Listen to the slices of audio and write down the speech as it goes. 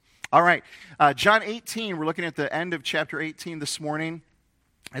All right, John 18, we're looking at the end of chapter 18 this morning.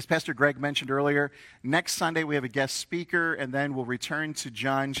 As Pastor Greg mentioned earlier, next Sunday we have a guest speaker, and then we'll return to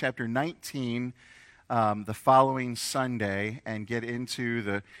John chapter 19 the following Sunday and get into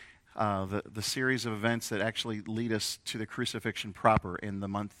the series of events that actually lead us to the crucifixion proper in the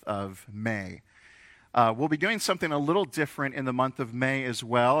month of May. We'll be doing something a little different in the month of May as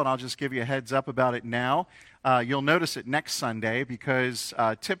well, and I'll just give you a heads up about it now. You'll notice it next Sunday because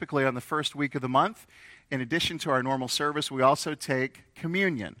typically on the first week of the month, in addition to our normal service, we also take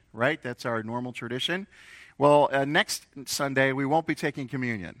communion, right? That's our normal tradition. Well, next Sunday, we won't be taking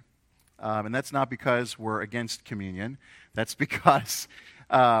communion. And that's not because we're against communion. That's because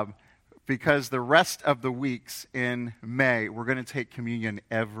the rest of the weeks in May, we're going to take communion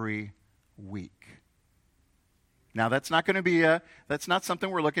every week. Now, that's not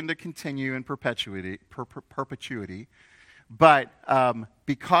something we're looking to continue in perpetuity, but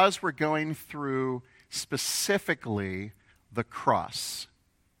because we're going through specifically the cross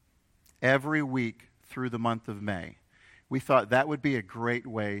every week through the month of May, we thought that would be a great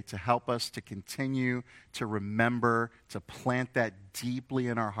way to help us to continue to remember, to plant that deeply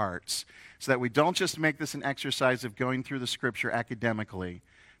in our hearts, so that we don't just make this an exercise of going through the Scripture academically,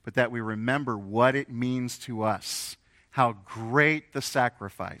 but that we remember what it means to us, how great the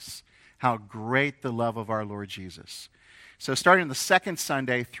sacrifice, how great the love of our Lord Jesus. So starting the second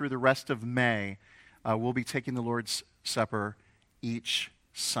Sunday through the rest of May, we'll be taking the Lord's Supper each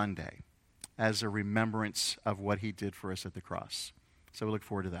Sunday as a remembrance of what he did for us at the cross. So we look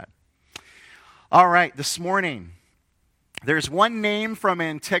forward to that. All right, this morning, there's one name from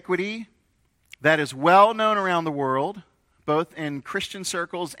antiquity that is well known around the world, both in Christian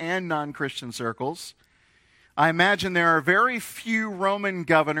circles and non-Christian circles. I imagine there are very few Roman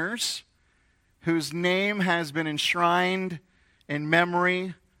governors whose name has been enshrined in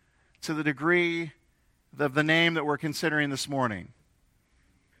memory to the degree of the name that we're considering this morning.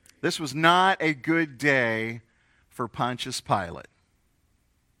 This was not a good day for Pontius Pilate.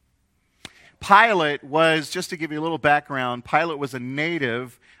 Pilate was, just to give you a little background, Pilate was a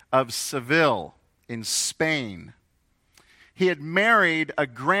native of Seville in Spain. He had married a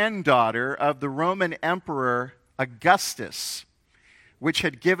granddaughter of the Roman Emperor Augustus, which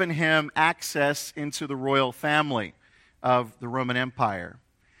had given him access into the royal family of the Roman Empire.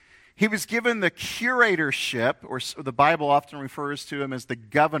 He was given the curatorship, or the Bible often refers to him as the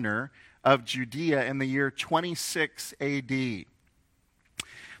governor of Judea in the year 26 AD. The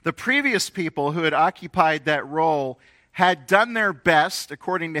previous people who had occupied that role had done their best,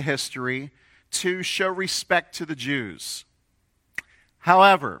 according to history, to show respect to the Jews.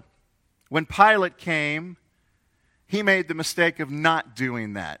 However, when Pilate came, he made the mistake of not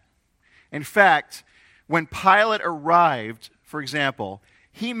doing that. In fact, when Pilate arrived, for example,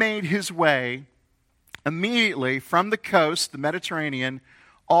 he made his way immediately from the coast, the Mediterranean,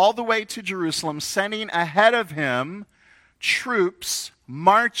 all the way to Jerusalem, sending ahead of him troops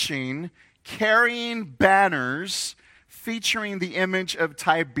marching, carrying banners featuring the image of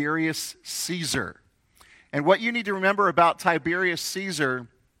Tiberius Caesar. And what you need to remember about Tiberius Caesar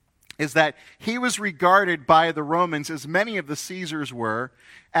is that he was regarded by the Romans, as many of the Caesars were,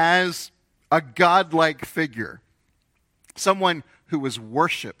 as a godlike figure, someone who was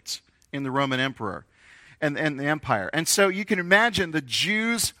worshipped in the Roman emperor and the empire. And so you can imagine the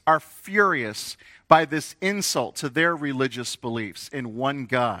Jews are furious by this insult to their religious beliefs in one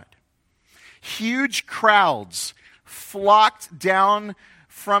God. Huge crowds flocked down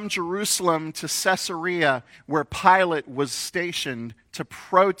from Jerusalem to Caesarea, where Pilate was stationed, to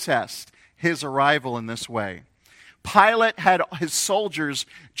protest his arrival in this way. Pilate had his soldiers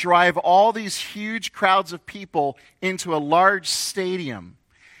drive all these huge crowds of people into a large stadium.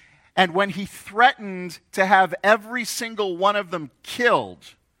 And when he threatened to have every single one of them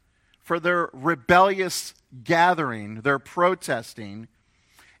killed for their rebellious gathering, their protesting,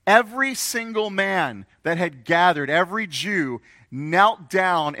 every single man that had gathered, every Jew, knelt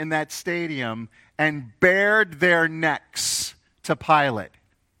down in that stadium and bared their necks to Pilate.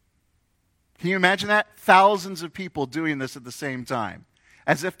 Can you imagine that? Thousands of people doing this at the same time,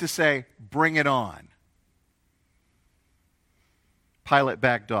 as if to say, bring it on. Pilate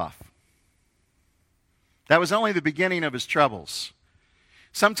backed off. That was only the beginning of his troubles.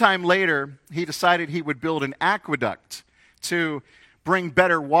 Sometime later, he decided he would build an aqueduct to bring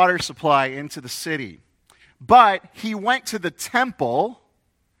better water supply into the city. But he went to the temple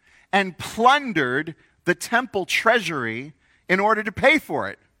and plundered the temple treasury in order to pay for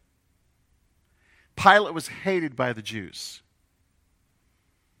it. Pilate was hated by the Jews.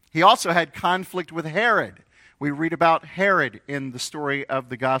 He also had conflict with Herod, We read about Herod in the story of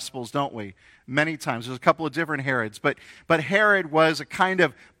the Gospels, don't we? Many times. There's a couple of different Herods. But Herod was a kind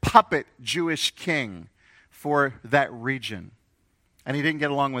of puppet Jewish king for that region. And he didn't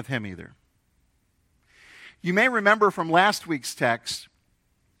get along with him either. You may remember from last week's text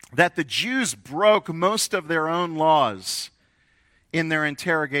that the Jews broke most of their own laws in their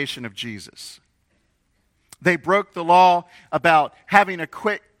interrogation of Jesus. They broke the law about having a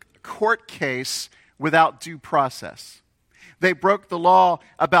quick court case without due process. They broke the law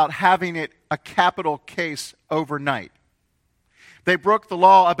about having it a capital case overnight. They broke the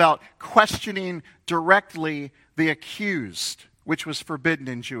law about questioning directly the accused, which was forbidden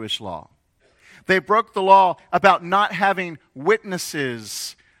in Jewish law. They broke the law about not having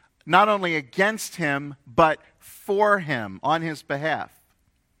witnesses, not only against him, but for him, on his behalf.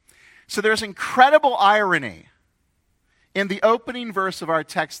 So there's incredible irony in the opening verse of our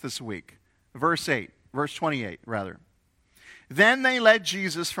text this week, verse 28, rather. Then they led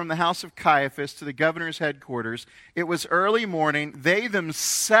Jesus from the house of Caiaphas to the governor's headquarters. It was early morning. They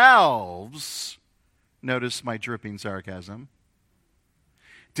themselves, notice my dripping sarcasm,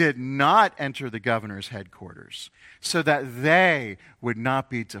 did not enter the governor's headquarters so that they would not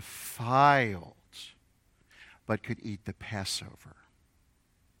be defiled, but could eat the Passover.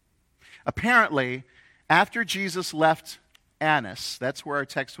 Apparently, after Jesus left Annas, that's where our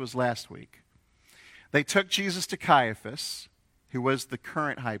text was last week, they took Jesus to Caiaphas, who was the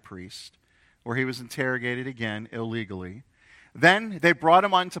current high priest, where he was interrogated again illegally. Then they brought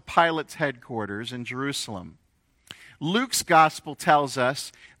him on to Pilate's headquarters in Jerusalem. Luke's gospel tells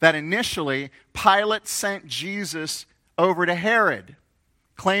us that initially Pilate sent Jesus over to Herod,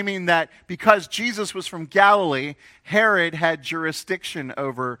 claiming that because Jesus was from Galilee, Herod had jurisdiction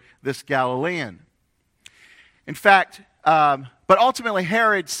over this Galilean. In fact, but ultimately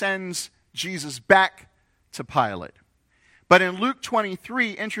Herod sends Jesus back to Pilate. But in Luke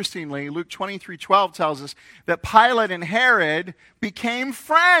 23, interestingly, Luke 23:12 tells us that Pilate and Herod became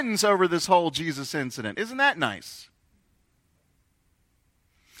friends over this whole Jesus incident. Isn't that nice?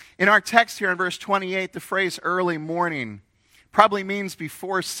 In our text here in verse 28, the phrase early morning probably means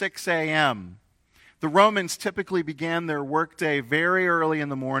before 6 a.m. The Romans typically began their workday very early in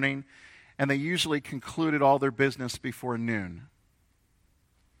the morning, and they usually concluded all their business before noon.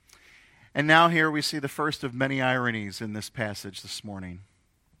 And now here we see the first of many ironies in this passage this morning.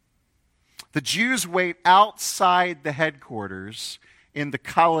 The Jews wait outside the headquarters in the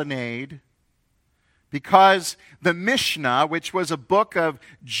colonnade because the Mishnah, which was a book of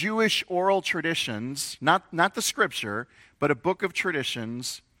Jewish oral traditions, not the scripture, but a book of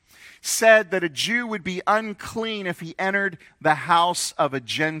traditions, said that a Jew would be unclean if he entered the house of a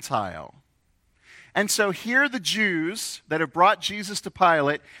Gentile. And so here the Jews that have brought Jesus to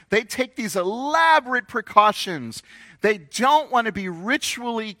Pilate, they take these elaborate precautions. They don't want to be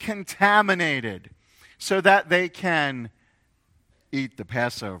ritually contaminated so that they can eat the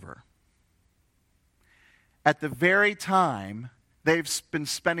Passover. At the very time, they've been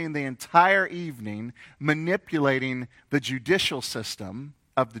spending the entire evening manipulating the judicial system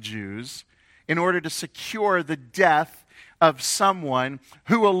of the Jews in order to secure the death of someone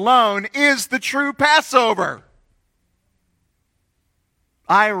who alone is the true Passover.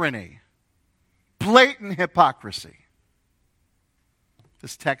 Irony. Blatant hypocrisy.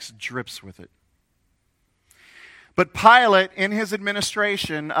 This text drips with it. But Pilate, in his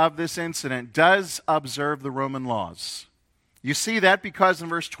administration of this incident, does observe the Roman laws. You see that because in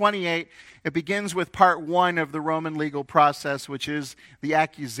verse 28, it begins with part 1 of the Roman legal process, which is the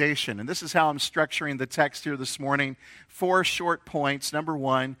accusation. And this is how I'm structuring the text here this morning. 4 short points. Number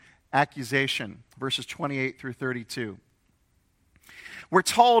 1, accusation, verses 28 through 32. We're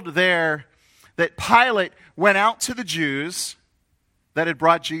told there that Pilate went out to the Jews that had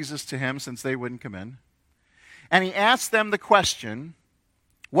brought Jesus to him since they wouldn't come in. And he asked them the question,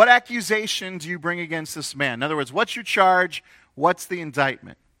 what accusation do you bring against this man? In other words, what's your charge? What's the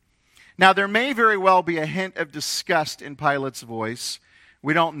indictment? Now, there may very well be a hint of disgust in Pilate's voice.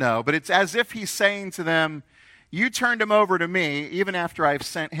 We don't know. But it's as if he's saying to them, you turned him over to me even after I've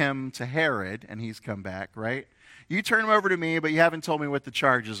sent him to Herod, and he's come back, right? You turned him over to me, but you haven't told me what the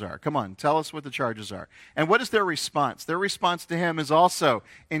charges are. Come on, tell us what the charges are. And what is their response? Their response to him is also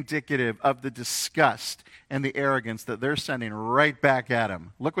indicative of the disgust and the arrogance that they're sending right back at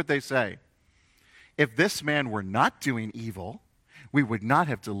him. Look what they say. If this man were not doing evil, we would not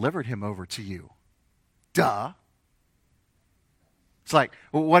have delivered him over to you. Duh. It's like,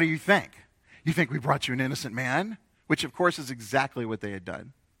 well, what do you think? You think we brought you an innocent man? Which, of course, is exactly what they had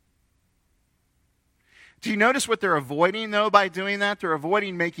done. Do you notice what they're avoiding, though, by doing that? They're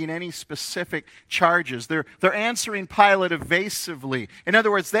avoiding making any specific charges. They're answering Pilate evasively. In other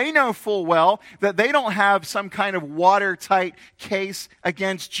words, they know full well that they don't have some kind of watertight case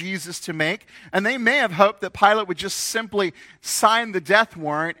against Jesus to make, and they may have hoped that Pilate would just simply sign the death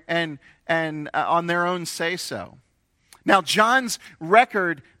warrant and on their own say-so. Now, John's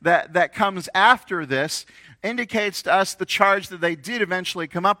record that comes after this indicates to us the charge that they did eventually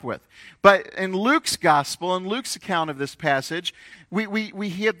come up with. But in Luke's gospel, in Luke's account of this passage, we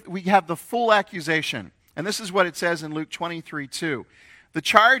have the full accusation. And this is what it says in Luke 23:2. The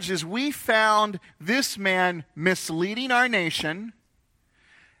charge is, we found this man misleading our nation,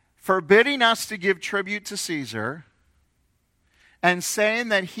 forbidding us to give tribute to Caesar, and saying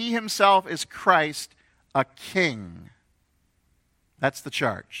that he himself is Christ, a king. That's the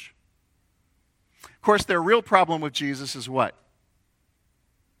charge. Of course, their real problem with Jesus is what?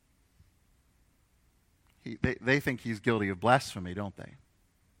 They think he's guilty of blasphemy, don't they?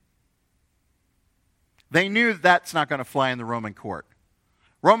 They knew that's not going to fly in the Roman court.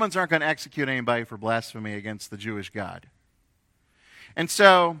 Romans aren't going to execute anybody for blasphemy against the Jewish God. And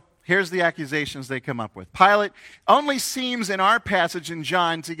so, here's the accusations they come up with. Pilate only seems in our passage in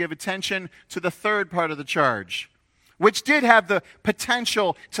John to give attention to the third part of the charge, which did have the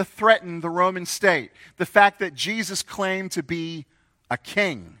potential to threaten the Roman state. The fact that Jesus claimed to be a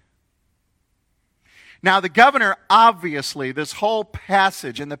king. Now, the governor, obviously, this whole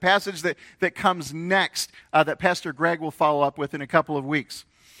passage, and the passage that comes next, that Pastor Greg will follow up with in a couple of weeks,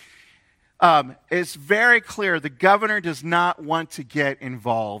 it's very clear the governor does not want to get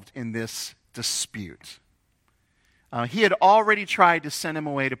involved in this dispute. He had already tried to send him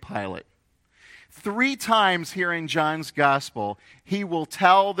away to Pilate. 3 times here in John's gospel, he will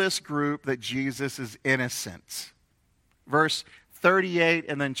tell this group that Jesus is innocent. Verse 38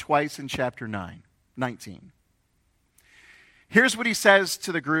 and then twice in chapter 19. Here's what he says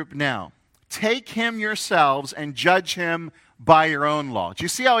to the group now. Take him yourselves and judge him by your own law. Do you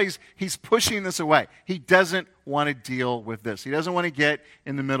see how he's pushing this away? He doesn't want to deal with this. He doesn't want to get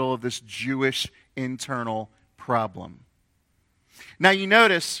in the middle of this Jewish internal problem. Now you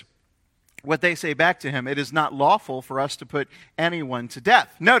notice what they say back to him. It is not lawful for us to put anyone to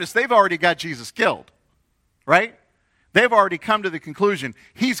death. Notice they've already got Jesus killed, right? They've already come to the conclusion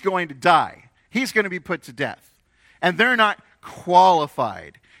he's going to die. He's going to be put to death. And they're not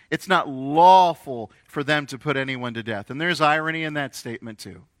qualified. It's not lawful for them to put anyone to death. And there's irony in that statement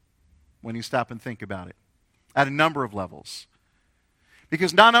too, when you stop and think about it, at a number of levels.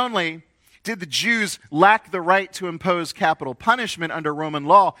 Because not only did the Jews lack the right to impose capital punishment under Roman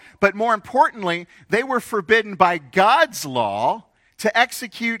law, but more importantly, they were forbidden by God's law to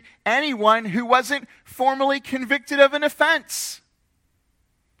execute anyone who wasn't formally convicted of an offense.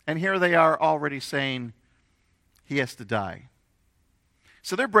 And here they are already saying he has to die.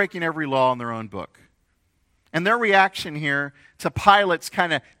 So they're breaking every law in their own book. And their reaction here to Pilate's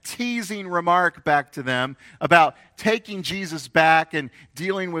kind of teasing remark back to them about taking Jesus back and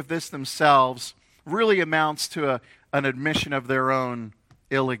dealing with this themselves really amounts to an admission of their own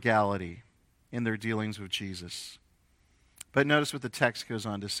illegality in their dealings with Jesus. But notice what the text goes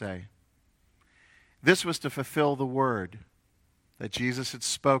on to say. This was to fulfill the word that Jesus had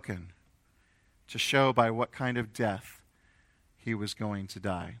spoken to show by what kind of death he was going to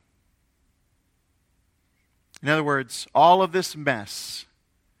die. In other words, all of this mess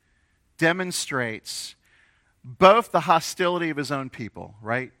demonstrates both the hostility of his own people,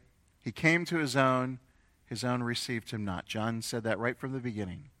 right? He came to his own received him not. John said that right from the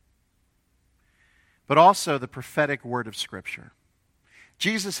beginning. But also the prophetic word of Scripture.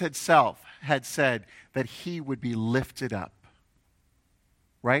 Jesus himself had said that he would be lifted up,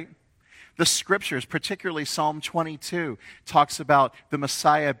 right? The Scriptures, particularly Psalm 22, talks about the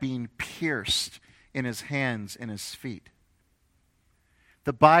Messiah being pierced in his hands and his feet.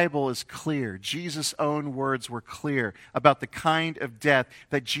 The Bible is clear. Jesus' own words were clear about the kind of death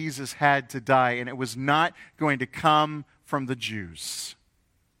that Jesus had to die, and it was not going to come from the Jews.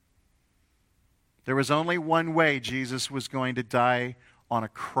 There was only one way Jesus was going to die: on a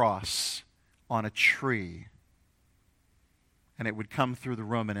cross, on a tree, and it would come through the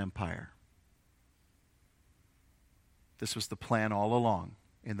Roman Empire. This was the plan all along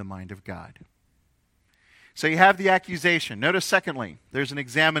in the mind of God. So you have the accusation. Notice, secondly, there's an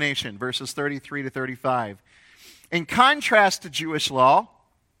examination, verses 33 to 35. In contrast to Jewish law,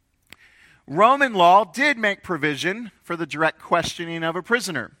 Roman law did make provision for the direct questioning of a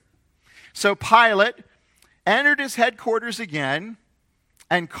prisoner. So Pilate entered his headquarters again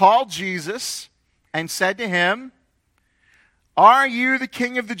and called Jesus and said to him, "Are you the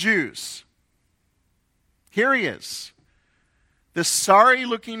king of the Jews?" Here he is, this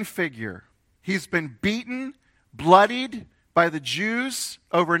sorry-looking figure. He's been beaten, bloodied by the Jews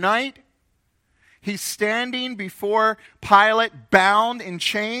overnight. He's standing before Pilate, bound in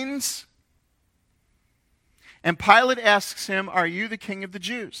chains. And Pilate asks him, "Are you the king of the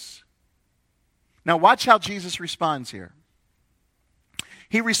Jews?" Now watch how Jesus responds here.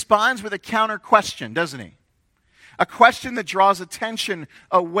 He responds with a counter question, doesn't he? A question that draws attention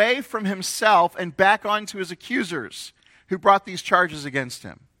away from himself and back onto his accusers who brought these charges against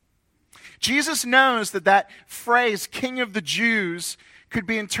him. Jesus knows that that phrase, King of the Jews, could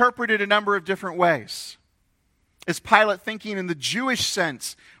be interpreted a number of different ways. Is Pilate thinking in the Jewish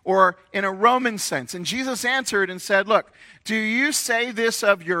sense or in a Roman sense? And Jesus answered and said, "Look, do you say this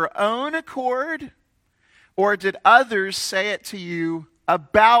of your own accord, or did others say it to you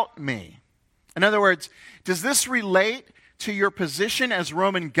about me?" In other words, does this relate to your position as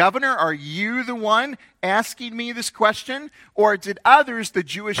Roman governor? Are you the one asking me this question? Or did others, the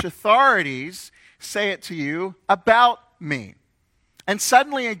Jewish authorities, say it to you about me? And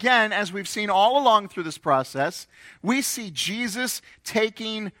suddenly, again, as we've seen all along through this process, we see Jesus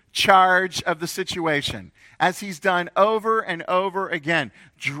taking charge of the situation, as he's done over and over again,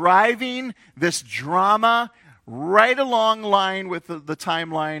 driving this drama right along line with the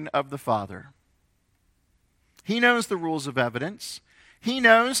timeline of the Father. He knows the rules of evidence. He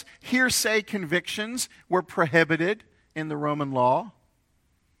knows hearsay convictions were prohibited in the Roman law.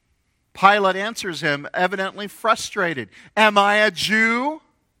 Pilate answers him, evidently frustrated. "Am I a Jew?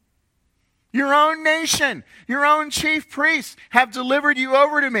 Your own nation, your own chief priests have delivered you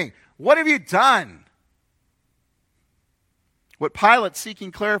over to me. What have you done?" What Pilate's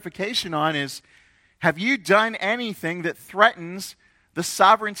seeking clarification on is, have you done anything that threatens the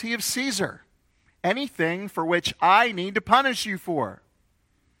sovereignty of Caesar? Anything for which I need to punish you for?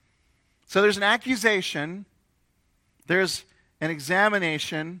 So there's an accusation, there's an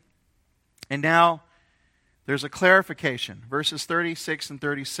examination, and now there's a clarification. Verses 36 and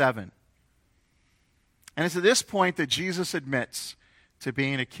 37. And it's at this point that Jesus admits to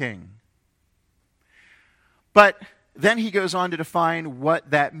being a king. But then he goes on to define what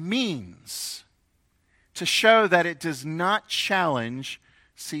that means, to show that it does not challenge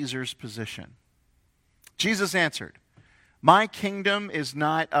Caesar's position. Jesus answered, "My kingdom is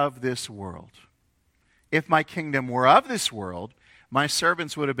not of this world. If my kingdom were of this world, my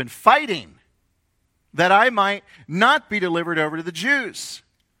servants would have been fighting that I might not be delivered over to the Jews.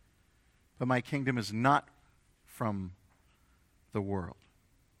 But my kingdom is not from the world."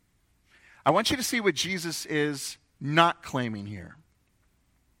 I want you to see what Jesus is not claiming here.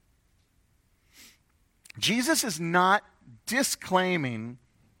 Jesus is not disclaiming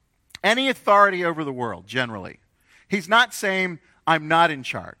any authority over the world, generally. He's not saying, "I'm not in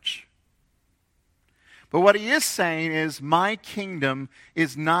charge." But what he is saying is, my kingdom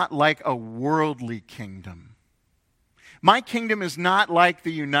is not like a worldly kingdom. My kingdom is not like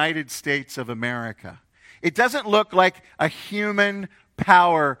the United States of America. It doesn't look like a human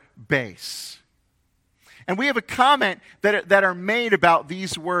power base. And we have a comment that are made about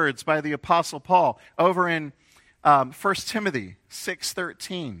these words by the Apostle Paul over in 1 Timothy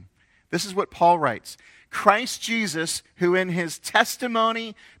 6:13. This is what Paul writes. "Christ Jesus, who in his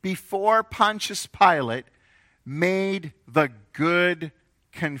testimony before Pontius Pilate made the good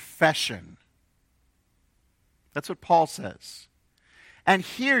confession." That's what Paul says. And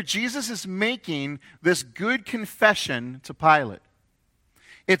here Jesus is making this good confession to Pilate.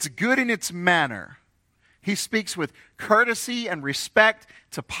 It's good in its manner. He speaks with courtesy and respect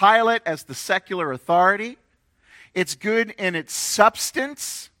to Pilate as the secular authority. It's good in its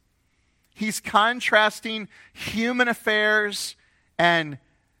substance. He's contrasting human affairs and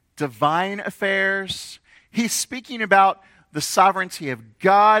divine affairs. He's speaking about the sovereignty of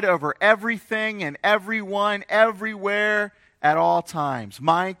God over everything and everyone, everywhere, at all times.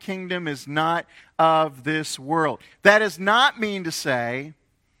 My kingdom is not of this world. That does not mean to say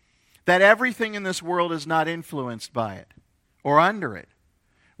that everything in this world is not influenced by it or under it.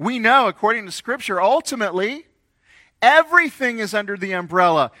 We know, according to Scripture, ultimately, everything is under the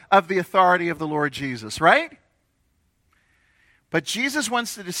umbrella of the authority of the Lord Jesus, right? But Jesus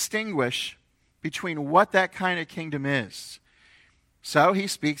wants to distinguish between what that kind of kingdom is. So he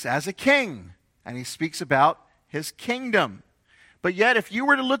speaks as a king, and he speaks about his kingdom. But yet, if you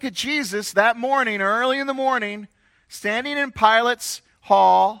were to look at Jesus that morning, early in the morning, standing in Pilate's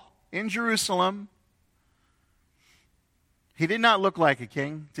hall in Jerusalem, he did not look like a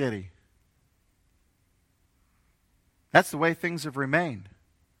king, did he? That's the way things have remained.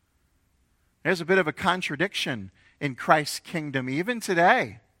 There's a bit of a contradiction in Christ's kingdom even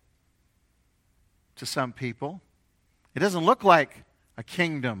today. to some people. It doesn't look like a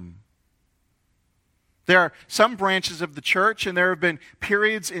kingdom. There are some branches of the church, and there have been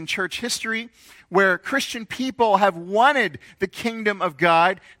periods in church history where Christian people have wanted the kingdom of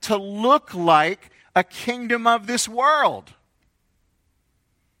God to look like a kingdom of this world.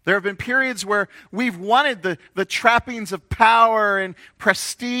 There have been periods where we've wanted the trappings of power and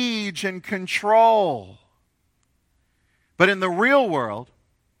prestige and control. But in the real world,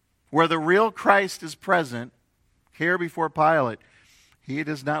 where the real Christ is present, here before Pilate, he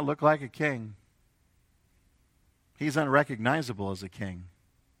does not look like a king. He's unrecognizable as a king.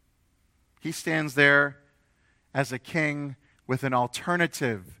 He stands there as a king with an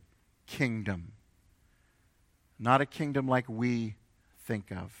alternative kingdom, not a kingdom like we think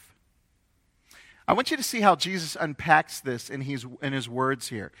of. I want you to see how Jesus unpacks this in his words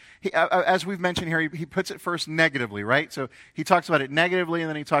here. As we've mentioned here, he puts it first negatively, right? So he talks about it negatively, and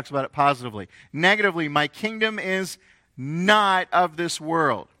then he talks about it positively. Negatively, my kingdom is not of this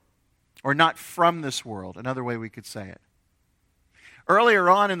world, or not from this world, another way we could say it. Earlier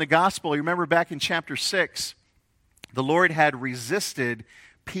on in the gospel, you remember back in chapter 6, the Lord had resisted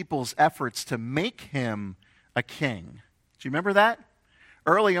people's efforts to make him a king. Do you remember that?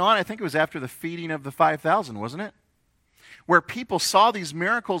 Early on, I think it was after the feeding of the 5,000, wasn't it? Where people saw these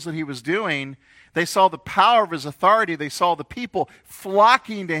miracles that he was doing, they saw the power of his authority, they saw the people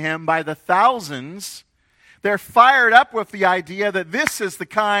flocking to him by the thousands. They're fired up with the idea that this is the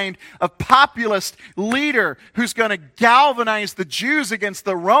kind of populist leader who's going to galvanize the Jews against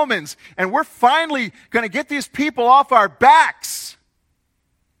the Romans, and we're finally going to get these people off our backs.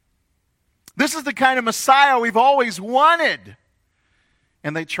 This is the kind of Messiah we've always wanted.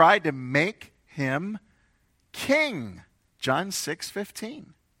 And they tried to make him king. John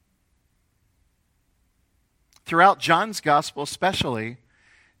 6:15. Throughout John's gospel especially,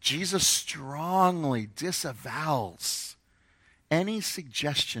 Jesus strongly disavows any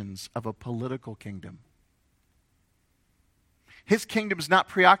suggestions of a political kingdom. His kingdom is not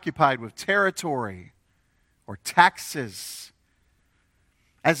preoccupied with territory or taxes.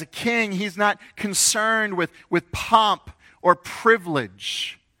 As a king, he's not concerned with pomp or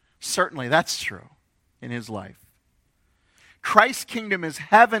privilege. Certainly, that's true in his life. Christ's kingdom is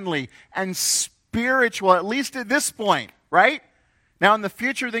heavenly and spiritual, at least at this point, right? Now, in the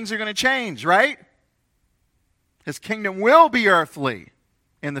future, things are going to change, right? His kingdom will be earthly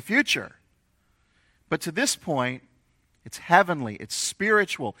in the future. But to this point, it's heavenly, it's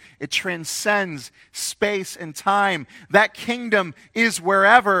spiritual, it transcends space and time. That kingdom is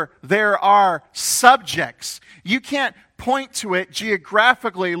wherever there are subjects. You can't point to it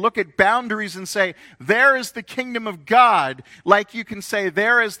geographically, look at boundaries and say, there is the kingdom of God, like you can say,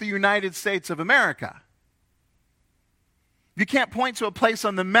 there is the United States of America. You can't point to a place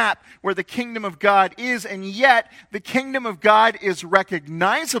on the map where the kingdom of God is, and yet the kingdom of God is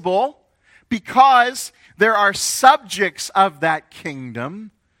recognizable because there are subjects of that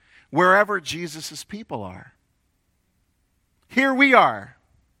kingdom wherever Jesus' people are. Here we are,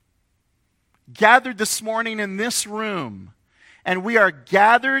 gathered this morning in this room, and we are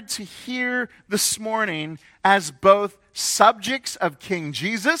gathered to hear this morning as both subjects of King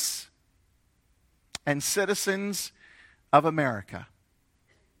Jesus and citizens of America.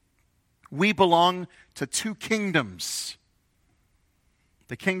 We belong to two kingdoms: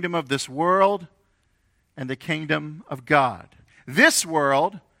 the kingdom of this world and the kingdom of God. This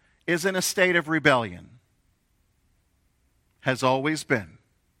world is in a state of rebellion, has always been.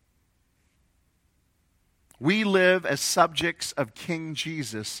 We live as subjects of King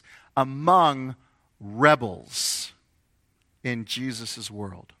Jesus among rebels in Jesus'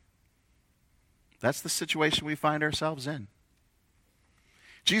 world. That's the situation we find ourselves in.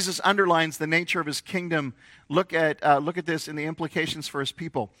 Jesus underlines the nature of his kingdom. Look at this in the implications for his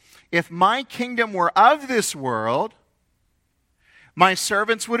people. If my kingdom were of this world, my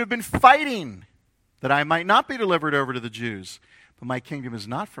servants would have been fighting that I might not be delivered over to the Jews. But my kingdom is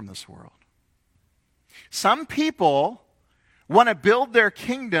not from this world. Some people want to build their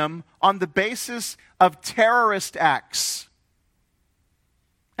kingdom on the basis of terrorist acts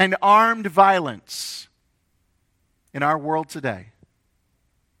and armed violence in our world today.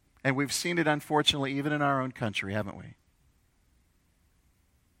 And we've seen it, unfortunately, even in our own country, haven't we?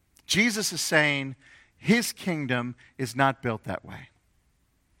 Jesus is saying his kingdom is not built that way.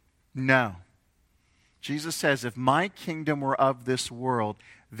 No. Jesus says, if my kingdom were of this world,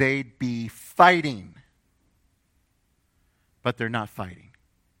 they'd be fighting. But they're not fighting.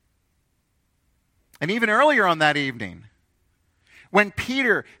 And even earlier on that evening, when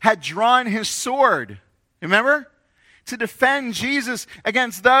Peter had drawn his sword, remember? to defend Jesus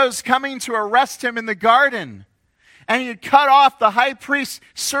against those coming to arrest him in the garden. And he had cut off the high priest's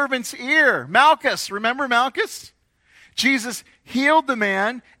servant's ear. Malchus, remember Malchus? Jesus healed the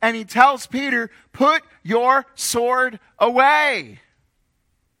man, and he tells Peter, put your sword away.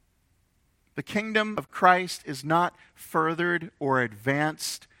 The kingdom of Christ is not furthered or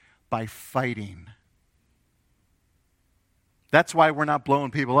advanced by fighting. That's why we're not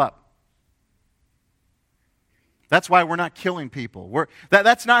blowing people up. That's why we're not killing people.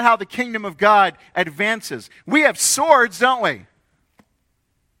 That's not how the kingdom of God advances. We have swords, don't we?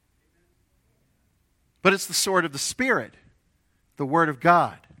 But it's the sword of the Spirit, the Word of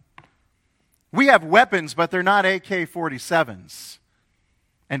God. We have weapons, but they're not AK-47s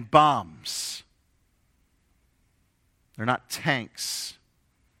and bombs. They're not tanks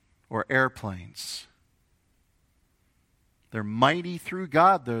or airplanes. They're mighty through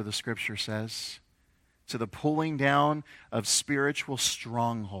God, though, the Scripture says, to the pulling down of spiritual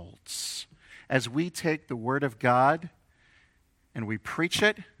strongholds. As we take the Word of God and we preach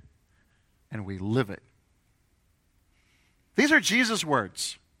it and we live it. These are Jesus'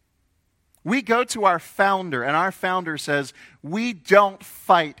 words. We go to our founder, and our founder says, we don't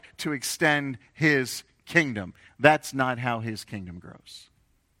fight to extend his kingdom. That's not how his kingdom grows.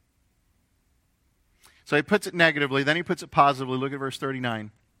 So he puts it negatively, then he puts it positively. Look at verse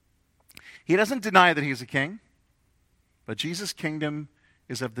 39. He doesn't deny that he's a king, but Jesus' kingdom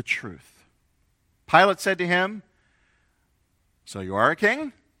is of the truth. Pilate said to him, so you are a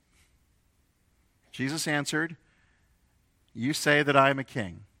king? Jesus answered, you say that I am a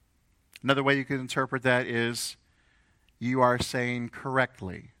king. Another way you could interpret that is, you are saying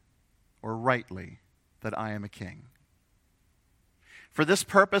correctly or rightly that I am a king. For this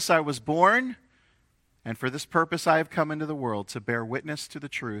purpose I was born, and for this purpose I have come into the world, to bear witness to the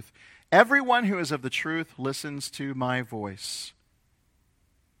truth. Everyone who is of the truth listens to my voice.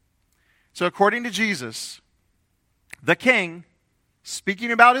 So according to Jesus, the king,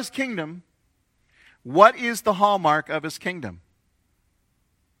 speaking about his kingdom, what is the hallmark of his kingdom?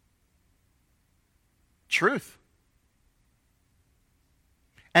 Truth.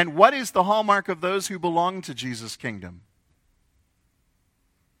 And what is the hallmark of those who belong to Jesus' kingdom?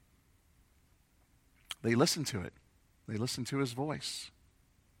 They listen to it. They listen to his voice.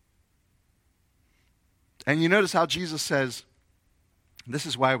 And you notice how Jesus says, this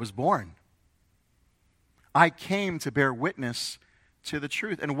is why I was born. I came to bear witness to the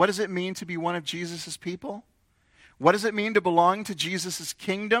truth. And what does it mean to be one of Jesus' people? What does it mean to belong to Jesus'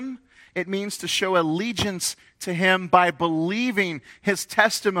 kingdom? It means to show allegiance to him by believing his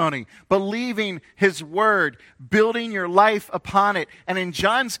testimony, believing his word, building your life upon it. And in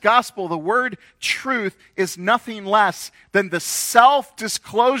John's gospel, the word truth is nothing less than the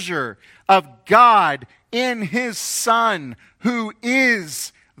self-disclosure of God in his Son, who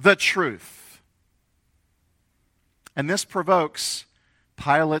is the truth. And this provokes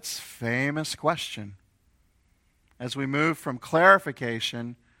Pilate's famous question as we move from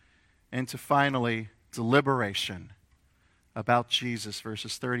clarification into finally deliberation about Jesus,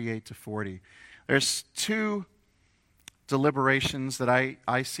 verses 38 to 40. There's two deliberations that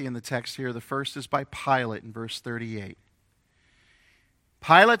I see in the text here. The first is by Pilate in verse 38.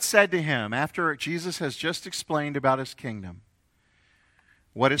 Pilate said to him, after Jesus has just explained about his kingdom,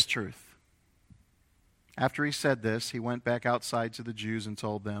 what is truth? After he said this, he went back outside to the Jews and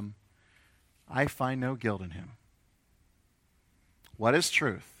told them, I find no guilt in him. What is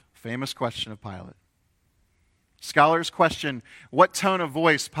truth? Famous question of Pilate. Scholars question what tone of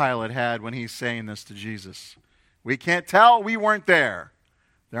voice Pilate had when he's saying this to Jesus. We can't tell. We weren't there.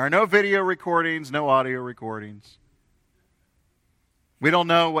 There are no video recordings, no audio recordings. We don't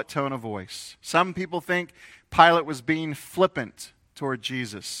know what tone of voice. Some people think Pilate was being flippant toward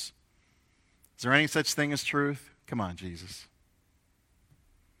Jesus. Is there any such thing as truth? Come on, Jesus.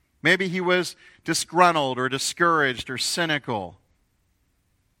 Maybe he was disgruntled or discouraged or cynical.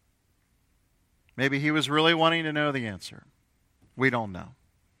 Maybe he was really wanting to know the answer. We don't know.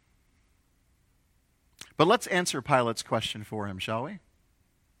 But let's answer Pilate's question for him, shall we?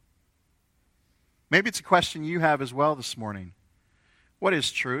 Maybe it's a question you have as well this morning. What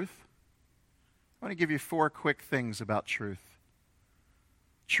is truth? I want to give you 4 quick things about truth.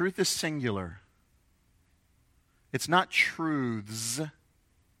 Truth is singular. It's not truths.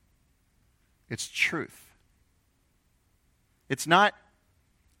 It's truth. It's not,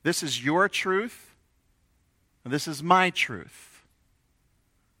 this is your truth, this is my truth.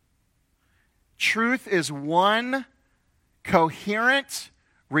 Truth is one coherent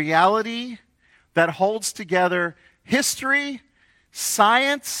reality that holds together history,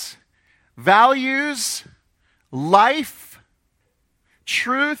 science, values, life.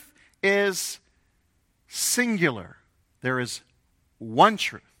 Truth is singular. There is one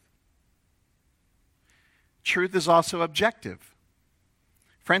truth. Truth is also objective.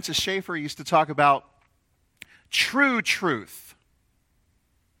 Francis Schaeffer used to talk about true truth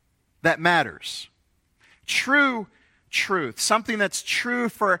that matters. True truth, something that's true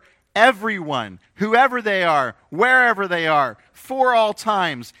for everyone, whoever they are, wherever they are, for all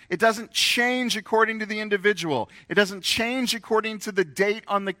times. It doesn't change according to the individual. It doesn't change according to the date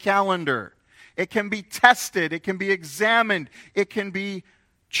on the calendar. It can be tested. It can be examined. It can be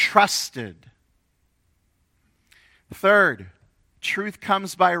trusted. Third, truth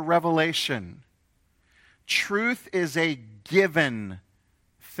comes by revelation. Truth is a given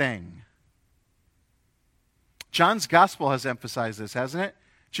thing. John's gospel has emphasized this, hasn't it?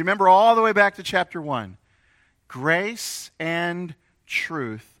 Do you remember all the way back to chapter 1? Grace and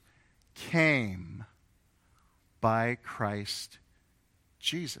truth came by Christ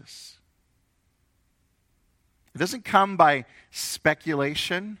Jesus. It doesn't come by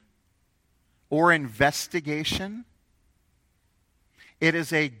speculation or investigation. It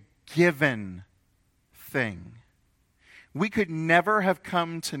is a given thing. We could never have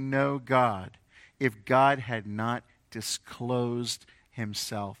come to know God if God had not disclosed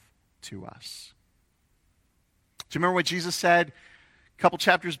himself to us. Do you remember what Jesus said a couple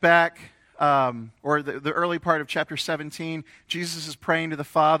chapters back, or the early part of chapter 17? Jesus is praying to the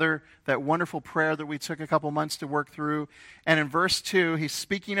Father, that wonderful prayer that we took a couple months to work through. And in verse 2, he's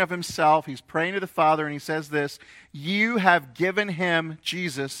speaking of himself. He's praying to the Father, and he says this: "You have given him,"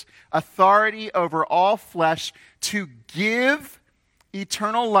 Jesus, "authority over all flesh to give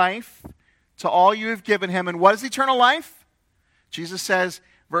eternal life to all you have given him." And what is eternal life? Jesus says,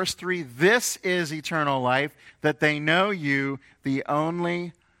 verse 3, "This is eternal life, that they know you, the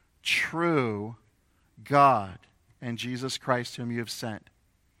only true God, and Jesus Christ whom you have sent."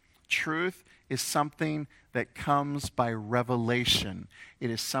 Truth is something that comes by revelation. It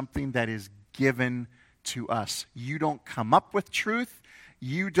is something that is given to us. You don't come up with truth.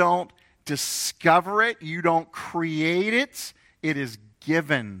 You don't discover it. You don't create it. It is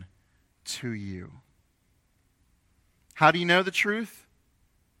given to you. How do you know the truth?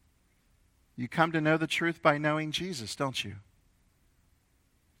 You come to know the truth by knowing Jesus, don't you?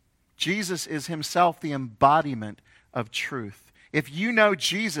 Jesus is himself the embodiment of truth. If you know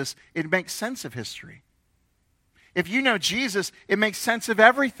Jesus, it makes sense of history. If you know Jesus, it makes sense of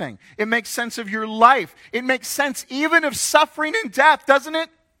everything. It makes sense of your life. It makes sense even of suffering and death, doesn't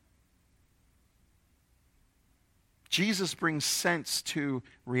it? Jesus brings sense to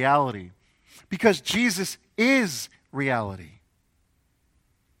reality because Jesus is reality.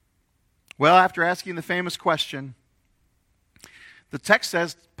 Well, after asking the famous question, the text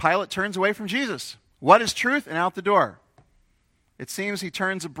says Pilate turns away from Jesus. What is truth? And out the door. It seems he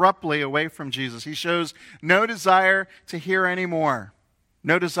turns abruptly away from Jesus. He shows no desire to hear anymore,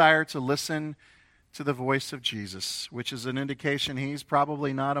 no desire to listen to the voice of Jesus, which is an indication he's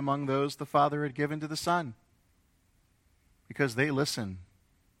probably not among those the Father had given to the Son. Because they listen.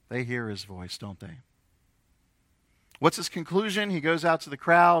 They hear his voice, don't they? What's his conclusion? He goes out to the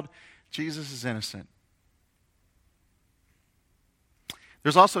crowd. Jesus is innocent.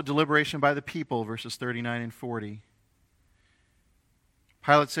 There's also deliberation by the people, verses 39 and 40.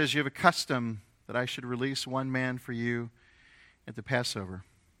 Pilate says, "You have a custom that I should release one man for you at the Passover."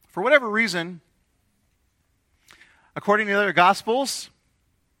 For whatever reason, according to the other Gospels,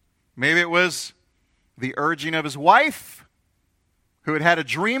 maybe it was the urging of his wife, who had had a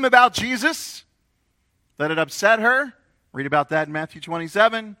dream about Jesus that had upset her. Read about that in Matthew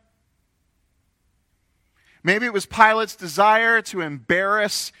 27. Maybe it was Pilate's desire to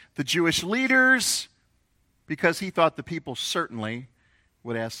embarrass the Jewish leaders because he thought the people certainly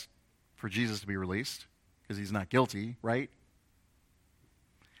would ask for Jesus to be released because he's not guilty, right?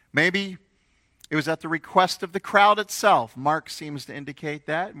 Maybe it was at the request of the crowd itself. Mark seems to indicate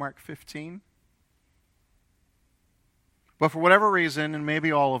that, Mark 15. But for whatever reason, and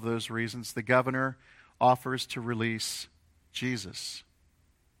maybe all of those reasons, the governor offers to release Jesus.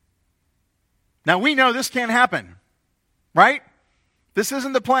 Now we know this can't happen, right? This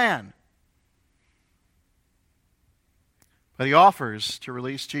isn't the plan. But he offers to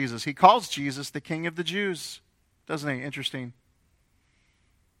release Jesus. He calls Jesus the King of the Jews, doesn't he? Interesting.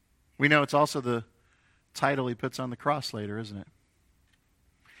 We know it's also the title he puts on the cross later, isn't it?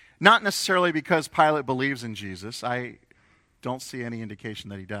 Not necessarily because Pilate believes in Jesus. I don't see any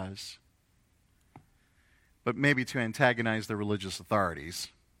indication that he does. But maybe to antagonize the religious authorities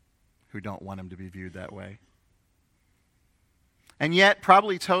who don't want him to be viewed that way. And yet,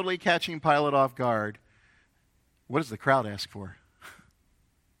 probably totally catching Pilate off guard, What does the crowd ask for?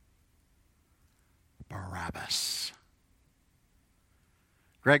 Barabbas.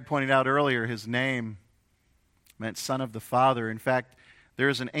 Greg pointed out earlier his name meant son of the Father. In fact, there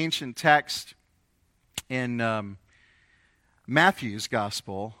is an ancient text in Matthew's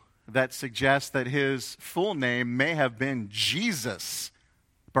gospel that suggests that his full name may have been Jesus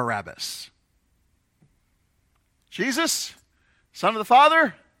Barabbas. Jesus, son of the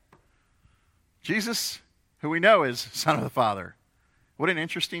Father. Jesus, who we know is son of the Father. What an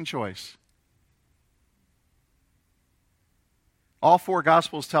interesting choice. All four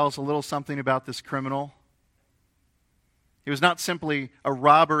Gospels tell us a little something about this criminal. He was not simply a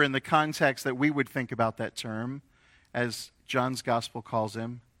robber in the context that we would think about that term, as John's Gospel calls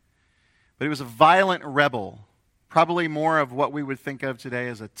him, but he was a violent rebel, probably more of what we would think of today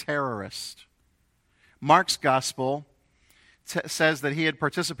as a terrorist. Mark's Gospel says that he had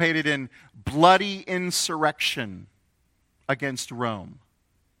participated in bloody insurrection against Rome.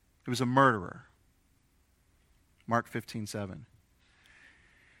 He was a murderer. Mark 15:7.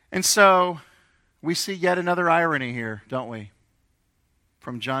 And so we see yet another irony here, don't we?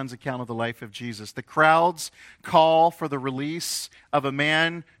 From John's account of the life of Jesus. The crowds call for the release of a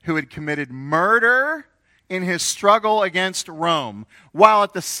man who had committed murder in his struggle against Rome, while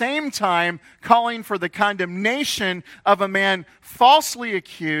at the same time calling for the condemnation of a man falsely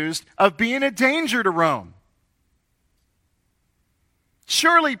accused of being a danger to Rome.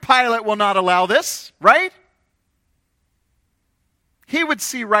 Surely Pilate will not allow this, right? He would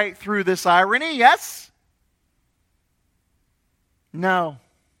see right through this irony, yes? No.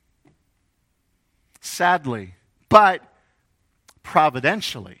 Sadly, but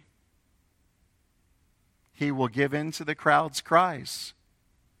providentially, he will give in to the crowd's cries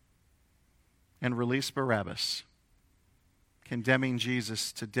and release Barabbas, condemning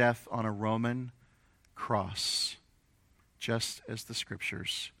Jesus to death on a Roman cross, just as the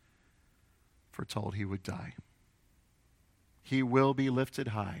Scriptures foretold he would die. He will be lifted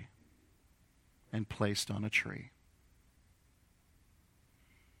high and placed on a tree.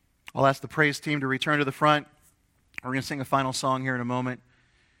 I'll ask the praise team to return to the front. We're going to sing a final song here in a moment.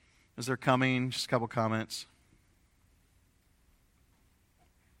 As they're coming, just a couple comments.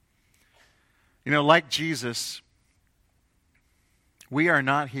 You know, like Jesus, we are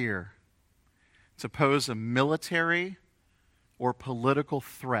not here to pose a military or political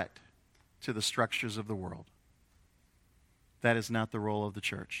threat to the structures of the world. That is not the role of the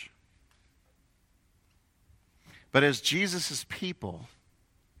church. But as Jesus' people,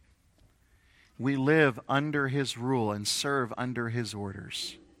 we live under his rule and serve under his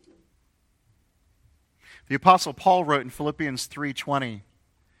orders. The Apostle Paul wrote in Philippians 3:20,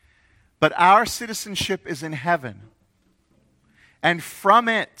 "But our citizenship is in heaven, and from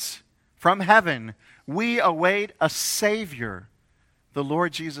it, from heaven, we await a Savior, the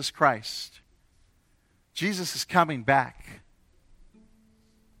Lord Jesus Christ." Jesus is coming back.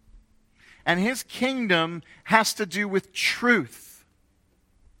 And his kingdom has to do with truth.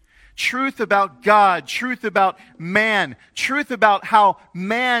 Truth about God, truth about man, truth about how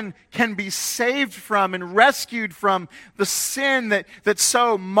man can be saved from and rescued from the sin that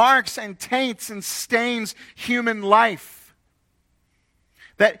so marks and taints and stains human life.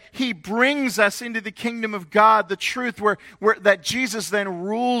 That he brings us into the kingdom of God, the truth where that Jesus then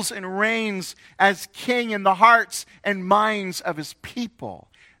rules and reigns as king in the hearts and minds of his people.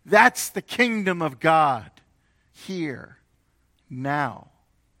 That's the kingdom of God here, now.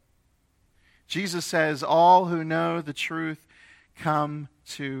 Jesus says, all who know the truth come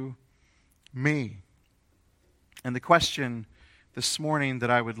to me. And the question this morning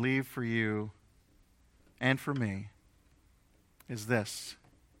that I would leave for you and for me is this: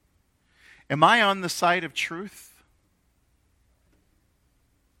 am I on the side of truth?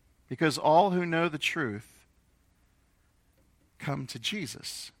 Because all who know the truth come to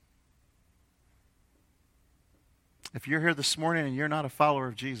Jesus. If you're here this morning and you're not a follower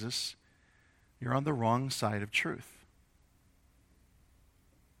of Jesus, you're on the wrong side of truth.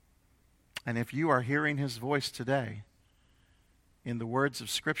 And if you are hearing his voice today in the words of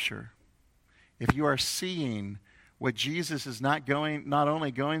Scripture, if you are seeing what Jesus is not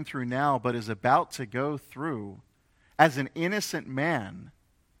only going through now, but is about to go through as an innocent man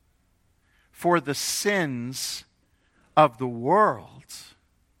for the sins of the world,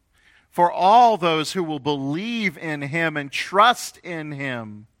 for all those who will believe in him and trust in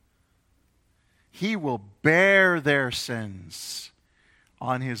him, he will bear their sins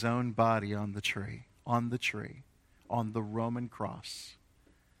on his own body on the tree, on the Roman cross.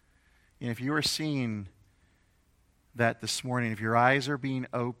 And if you are seeing that this morning, if your eyes are being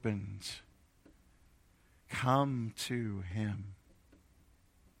opened, Come to him.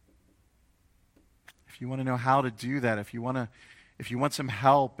 If you want to know how to do that, if you want some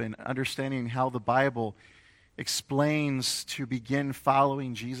help in understanding how the Bible explains to begin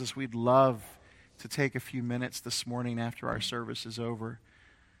following Jesus, we'd love to take a few minutes this morning after our service is over.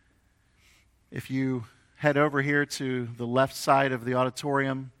 If you head over here to the left side of the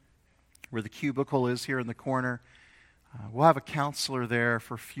auditorium, where the cubicle is here in the corner, we'll have a counselor there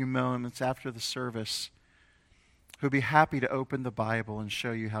for a few moments after the service who'll be happy to open the Bible and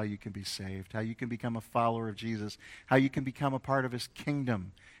show you how you can be saved, how you can become a follower of Jesus, how you can become a part of his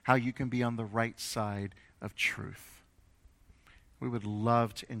kingdom, how you can be on the right side of truth. We would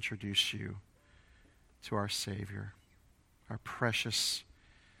love to introduce you to our Savior, our precious,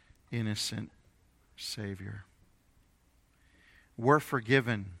 innocent Savior. We're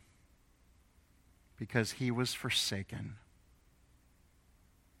forgiven because he was forsaken.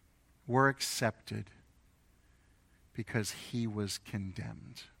 We're accepted because he was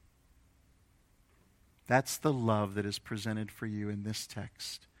condemned. That's the love that is presented for you in this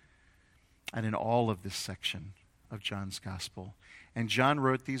text and in all of this section of John's gospel. And John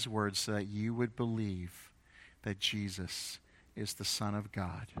wrote these words so that you would believe that Jesus is the Son of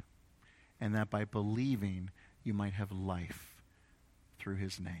God, and that by believing you might have life through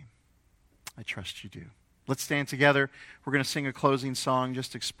his name. I trust you do. Let's stand together. We're going to sing a closing song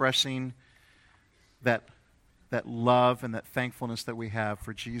just expressing that love and that thankfulness that we have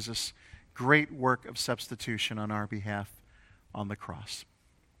for Jesus' great work of substitution on our behalf on the cross.